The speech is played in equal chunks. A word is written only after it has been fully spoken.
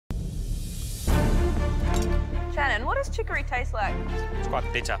does chicory taste like? It's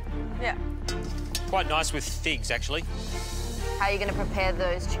quite bitter. Yeah. Quite nice with figs, actually. How are you going to prepare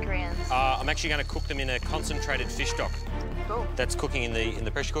those chicory-ends? I'm actually going to cook them in a concentrated fish stock. Cool. That's cooking in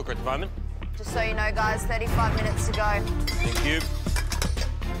the pressure cooker at the moment. Just so you know, guys, 35 minutes to go. Thank you.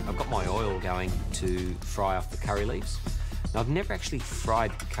 I've got my oil going to fry off the curry leaves. Now, I've never actually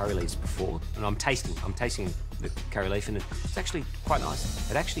fried curry leaves before, and I'm tasting the curry leaf, and it's actually quite nice.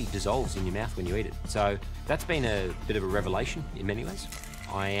 It actually dissolves in your mouth when you eat it. So that's been a bit of a revelation in many ways.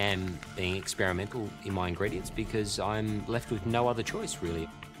 I am being experimental in my ingredients because I'm left with no other choice, really.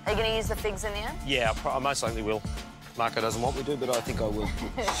 Are you going to use the figs in the end? Yeah, I most likely will. Marco doesn't want me to, but I think I will.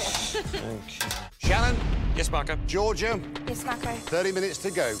 Okay. Shannon? Yes, Marco? Georgia? Yes, Marco. 30 minutes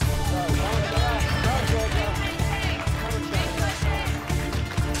to go.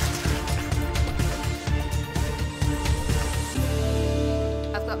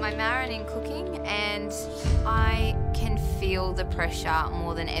 I've got my Marron in cooking and I can feel the pressure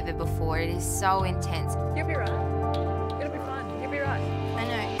more than ever before. It is so intense. You'll be right. It'll be fine. You'll be right. I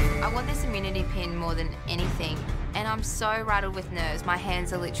know. I want this immunity pin more than anything, and I'm so rattled with nerves. My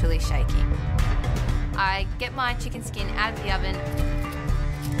hands are literally shaking. I get my chicken skin out of the oven.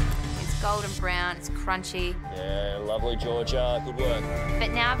 It's golden brown, it's crunchy. Yeah, lovely, Georgia. Good work.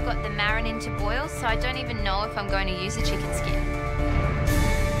 But now I've got the Marron in to boil, so I don't even know if I'm going to use the chicken skin.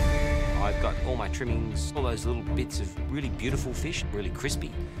 I've got all my trimmings, all those little bits of really beautiful fish, really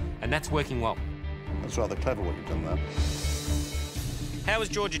crispy, and that's working well. That's rather clever what you've done there. How is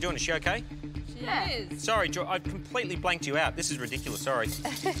Georgia doing? Is she okay? She is. Sorry, I've completely blanked you out. This is ridiculous, sorry.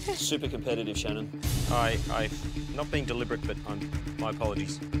 Super competitive, Shannon. I've not been deliberate, but my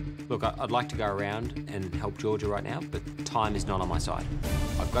apologies. Look, I'd like to go around and help Georgia right now, but time is not on my side.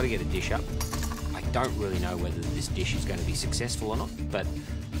 I've got to get a dish up. I don't really know whether this dish is going to be successful or not, but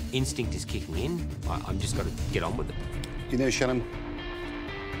instinct is kicking in. I'm just got to get on with it. You know, Shannon,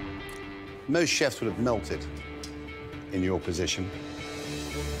 most chefs would have melted in your position,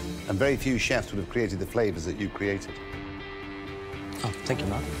 and very few chefs would have created the flavours that you created. Oh, thank you,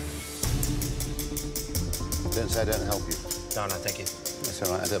 Mark. Don't say I don't help you. No, thank you. That's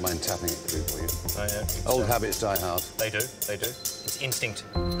all right, I don't mind tapping it through for you. Oh, yeah. Old habits die hard. They do. It's instinct.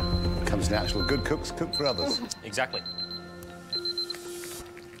 Comes natural. Good cooks cook for others. Exactly.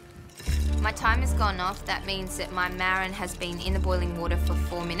 My time has gone off. That means that my Marron has been in the boiling water for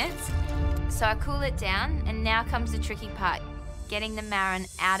 4 minutes. So I cool it down, and now comes the tricky part, getting the Marron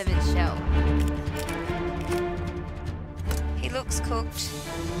out of its shell. He looks cooked.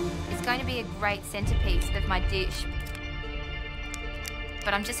 It's going to be a great centerpiece of my dish.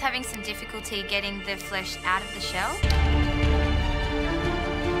 But I'm just having some difficulty getting the flesh out of the shell.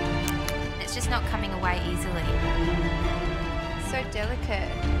 It's just not coming away easily. So delicate.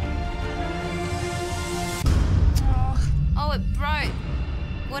 Oh, it broke.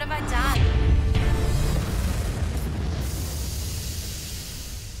 What have I done?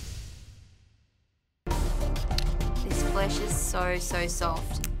 This flesh is so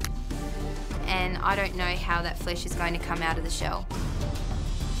soft. And I don't know how that flesh is going to come out of the shell.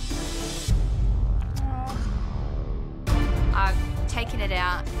 I've taken it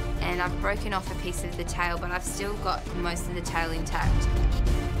out and I've broken off a piece of the tail, but I've still got most of the tail intact.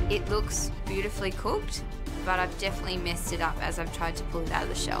 It looks beautifully cooked, but I've definitely messed it up as I've tried to pull it out of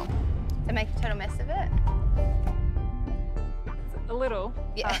the shell. To make a total mess of it? A little.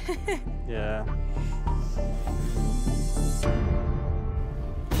 Yeah. Yeah.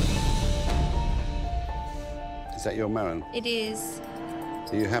 Is that your Marron? It is.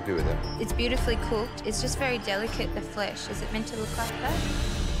 Are you happy with it? It's beautifully cooked. It's just very delicate, the flesh. Is it meant to look like that?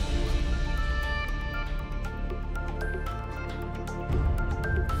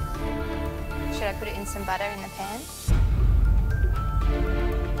 Should I put it in some butter in the pan?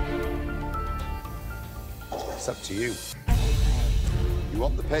 It's up to you. You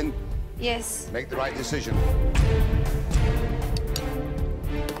want the pen? Yes. Make the right decision.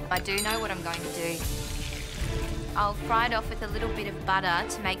 I do know what I'm going to do. I'll fry it off with a little bit of butter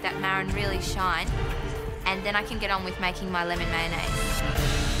to make that Marron really shine, and then I can get on with making my lemon mayonnaise.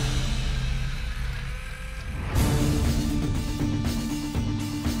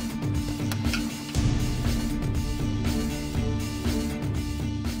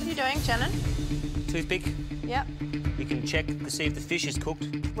 What are you doing, Shannon? Toothpick. Yep. You can check to see if the fish is cooked.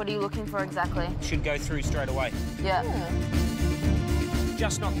 What are you looking for exactly? Should go through straight away. Yeah.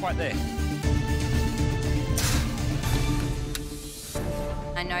 Just not quite there.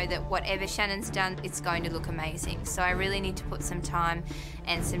 I know that whatever Shannon's done, it's going to look amazing. So I really need to put some time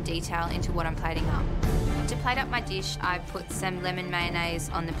and some detail into what I'm plating up. To plate up my dish, I put some lemon mayonnaise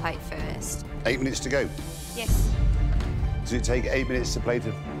on the plate first. 8 minutes to go. Yes. Does it take 8 minutes to plate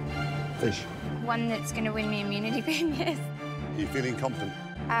a fish? One that's going to win me immunity pin, yes. Are you feeling confident?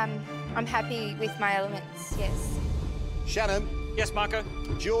 I'm happy with my elements, yes. Shannon? Yes, Marco?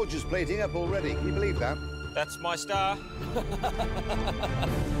 George is plating up already. Can you believe that? That's my star.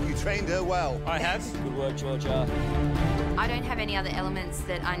 You trained her well. I have. Good work, Georgia. I don't have any other elements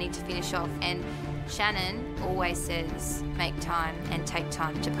that I need to finish off, and Shannon always says make time and take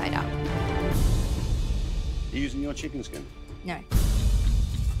time to plate up. Are you using your chicken skin? No.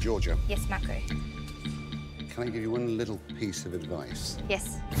 Georgia, Yes, Marco. can I give you one little piece of advice?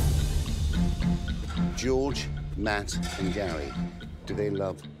 Yes. George, Matt and Gary, do they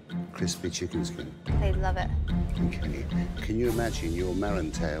love crispy chicken skin? They love it. Okay. Can you imagine your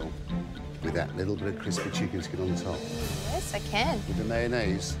Marron tail with that little bit of crispy chicken skin on top? Yes, I can. With the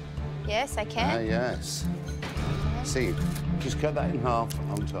mayonnaise? Yes, I can. Ah, yes. See, just cut that in half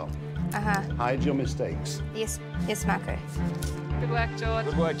on top. Uh-huh. Hide your mistakes. Yes, yes, Marco. Good work, George.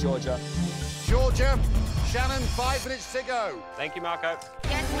 Good work, Georgia. Georgia, Shannon, 5 minutes to go. Thank you, Marco.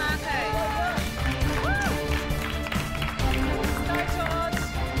 Yes, Marco.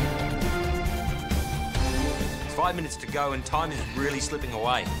 It's 5 minutes to go and time is really slipping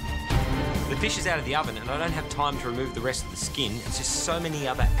away. The fish is out of the oven and I don't have time to remove the rest of the skin. It's just so many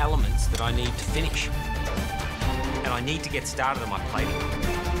other elements that I need to finish. And I need to get started on my plating.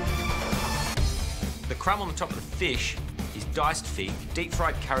 The crumb on the top of the fish is diced fig,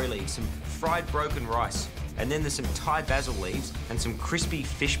 deep-fried curry leaves, some fried broken rice, and then there's some Thai basil leaves and some crispy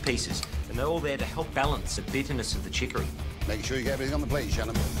fish pieces. And they're all there to help balance the bitterness of the chicory. Make sure you get everything on the plate,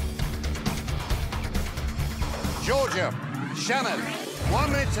 Shannon. Georgia, Shannon,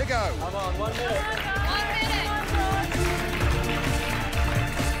 1 minute to go. Come on, 1 minute.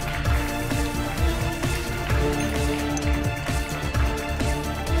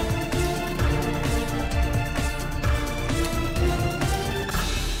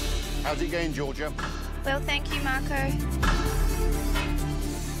 How's it going, Georgia? Well, thank you, Marco.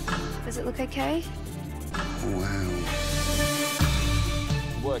 Does it look okay? Wow.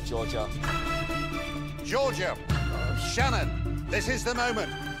 Good work, Georgia. Georgia, Shannon, this is the moment.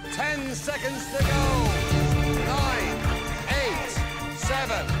 10 seconds to go. 9, 8,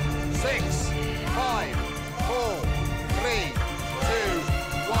 7, 6, 5, 4, 3, 2,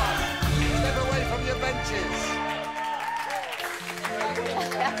 1. Step away from your benches.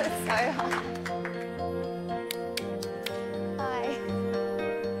 That was so hard. Hi.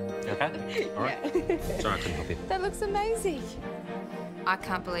 Okay? All right. Sorry, I couldn't help you. That looks amazing. I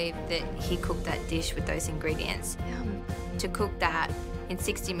can't believe that he cooked that dish with those ingredients. To cook that in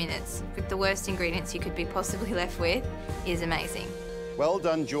 60 minutes with the worst ingredients you could be possibly left with is amazing. Well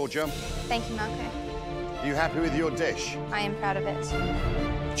done, Georgia. Thank you, Marco. Are you happy with your dish? I am proud of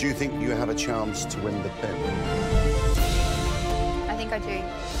it. Do you think you have a chance to win the pin? I think I do.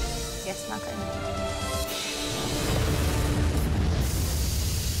 Yes, Marco.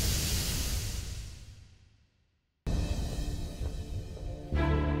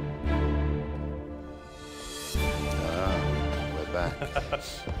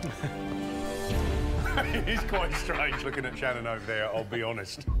 It's quite strange looking at Shannon over there, I'll be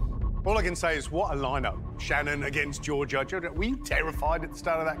honest. All I can say is, what a lineup. Shannon against Georgia. Georgia, were you terrified at the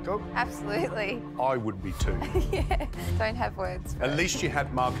start of that cook? Absolutely. I would be too. Yeah, don't have words for At it. least you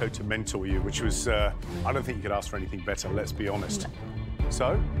had Marco to mentor you, which was, I don't think you could ask for anything better, let's be honest.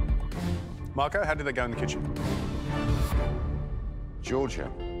 So, Marco, how did they go in the kitchen? Georgia,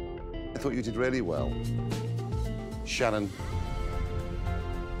 I thought you did really well. Shannon,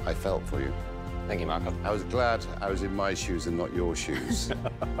 I felt for you. Thank you, Marco. I was glad I was in my shoes and not your shoes.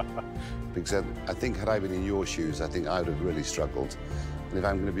 Because I think had I been in your shoes, I think I would have really struggled. And if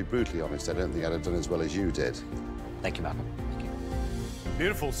I'm going to be brutally honest, I don't think I'd have done as well as you did. Thank you, Marco. Thank you.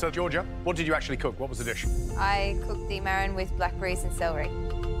 Beautiful. So, Georgia, what did you actually cook? What was the dish? I cooked the Marron with blackberries and celery.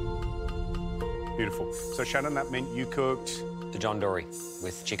 Beautiful. So, Shannon, that meant you cooked... The John Dory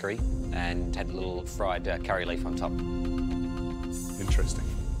with chicory and had a little fried curry leaf on top. Interesting.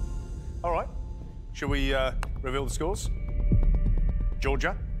 All right. Shall we reveal the scores?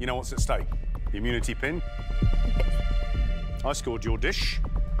 Georgia, you know what's at stake. The immunity pin. I scored your dish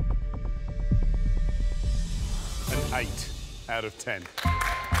an 8 out of 10.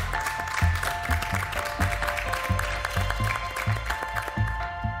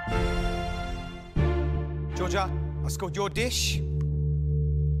 Georgia, I scored your dish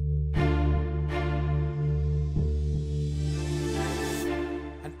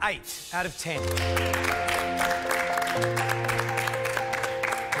an 8 out of 10.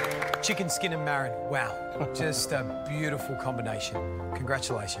 Chicken skin and Marron. Wow, just a beautiful combination.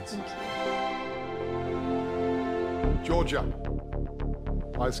 Congratulations. Thank you. Georgia,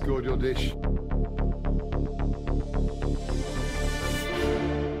 I scored your dish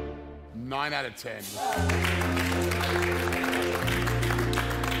 9 out of 10.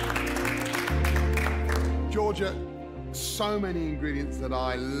 Georgia, so many ingredients that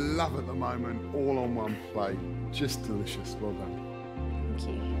I love at the moment, all on one plate. Just delicious. Well done.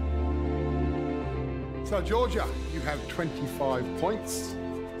 Thank you. So, Georgia, you have 25 points.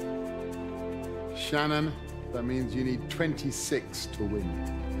 Shannon, that means you need 26 to win.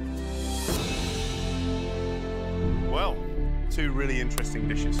 Well, two really interesting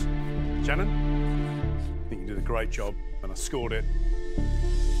dishes. Shannon, I think you did a great job, and I scored it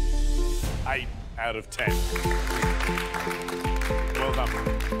 8 out of 10. Well done.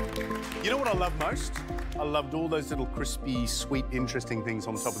 You know what I love most? I loved all those little crispy, sweet, interesting things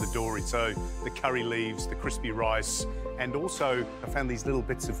on top of the dory. So the curry leaves, the crispy rice, and also I found these little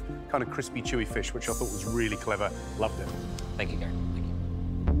bits of kind of crispy, chewy fish, which I thought was really clever. Loved it. Thank you, Gary. Thank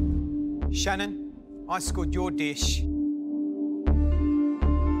you. Shannon, I scored your dish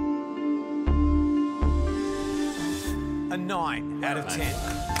a 9 out of 10.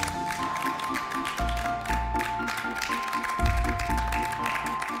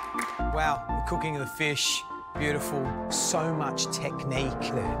 Wow, the cooking of the fish, beautiful. So much technique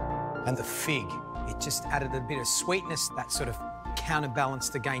there. And the fig, it just added a bit of sweetness that sort of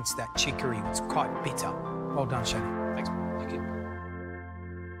counterbalanced against that chicory. It's quite bitter. Well done, Shannon. Thanks. Thank you.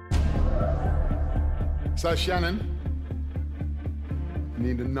 So, Shannon, you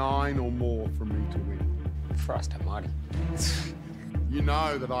need a 9 or more from me to win. Christ almighty. You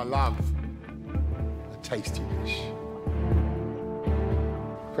know that I love a tasty dish.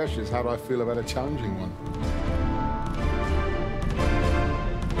 The question is, how do I feel about a challenging one?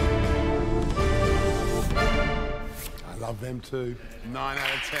 I love them too. 9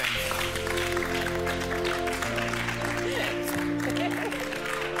 out of 10.